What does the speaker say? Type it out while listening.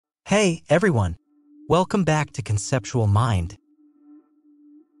Hey, everyone! Welcome back to Conceptual Mind.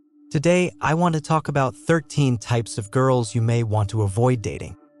 Today, I want to talk about 13 types of girls you may want to avoid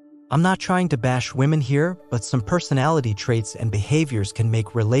dating. I'm not trying to bash women here, but some personality traits and behaviors can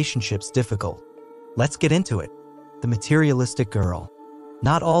make relationships difficult. Let's get into it. The materialistic girl.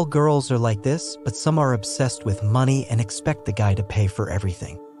 Not all girls are like this, but some are obsessed with money and expect the guy to pay for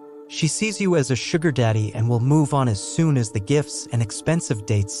everything. She sees you as a sugar daddy and will move on as soon as the gifts and expensive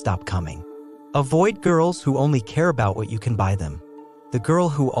dates stop coming. Avoid girls who only care about what you can buy them. The girl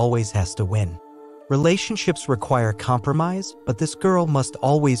who always has to win. Relationships require compromise, but this girl must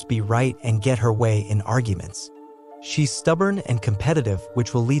always be right and get her way in arguments. She's stubborn and competitive,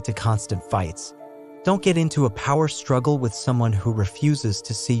 which will lead to constant fights. Don't get into a power struggle with someone who refuses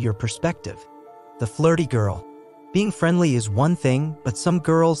to see your perspective. The flirty girl. Being friendly is one thing, but some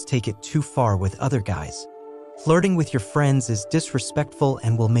girls take it too far with other guys. Flirting with your friends is disrespectful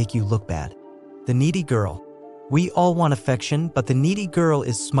and will make you look bad. The needy girl. We all want affection, but the needy girl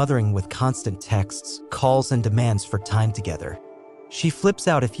is smothering with constant texts, calls, and demands for time together. She flips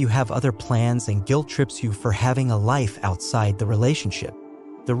out if you have other plans and guilt trips you for having a life outside the relationship.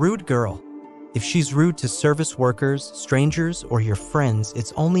 The rude girl. If she's rude to service workers, strangers, or your friends,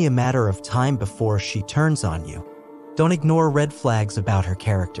 it's only a matter of time before she turns on you. Don't ignore red flags about her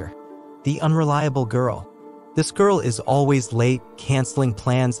character. The unreliable girl. This girl is always late, canceling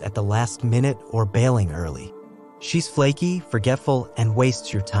plans at the last minute, or bailing early. She's flaky, forgetful, and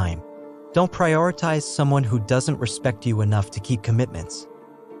wastes your time. Don't prioritize someone who doesn't respect you enough to keep commitments.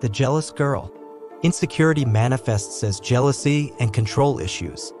 The jealous girl. Insecurity manifests as jealousy and control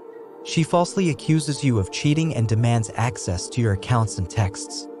issues. She falsely accuses you of cheating and demands access to your accounts and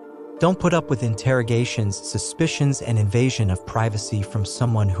texts. Don't put up with interrogations, suspicions, and invasion of privacy from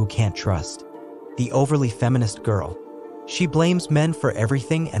someone who can't trust. The overly feminist girl. She blames men for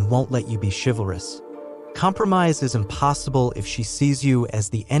everything and won't let you be chivalrous. Compromise is impossible if she sees you as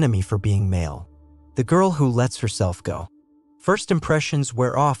the enemy for being male. The girl who lets herself go. First impressions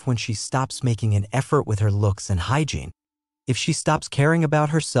wear off when she stops making an effort with her looks and hygiene. If she stops caring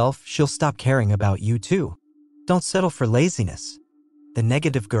about herself, she'll stop caring about you too. Don't settle for laziness. The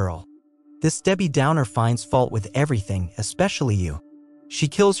negative girl. This Debbie Downer finds fault with everything, especially you. She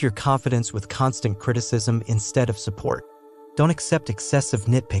kills your confidence with constant criticism instead of support. Don't accept excessive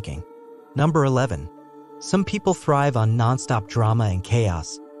nitpicking. Number 11. Some people thrive on nonstop drama and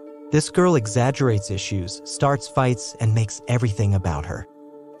chaos. This girl exaggerates issues, starts fights, and makes everything about her.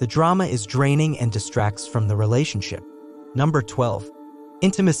 The drama is draining and distracts from the relationship. Number 12.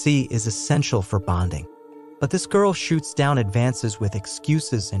 Intimacy is essential for bonding. But this girl shoots down advances with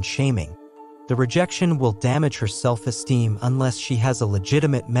excuses and shaming. The rejection will damage her self-esteem unless she has a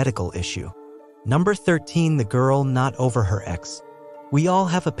legitimate medical issue. Number 13. The girl not over her ex. We all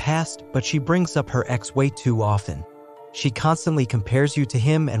have a past, but she brings up her ex way too often. She constantly compares you to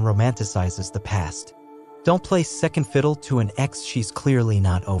him and romanticizes the past. Don't play second fiddle to an ex she's clearly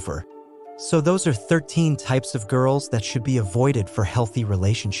not over. So those are 13 types of girls that should be avoided for healthy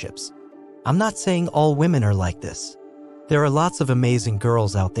relationships. I'm not saying all women are like this. There are lots of amazing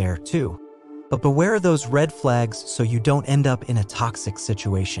girls out there too. But beware those red flags so you don't end up in a toxic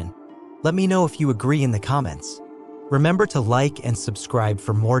situation. Let me know if you agree in the comments. Remember to like and subscribe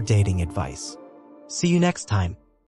for more dating advice. See you next time.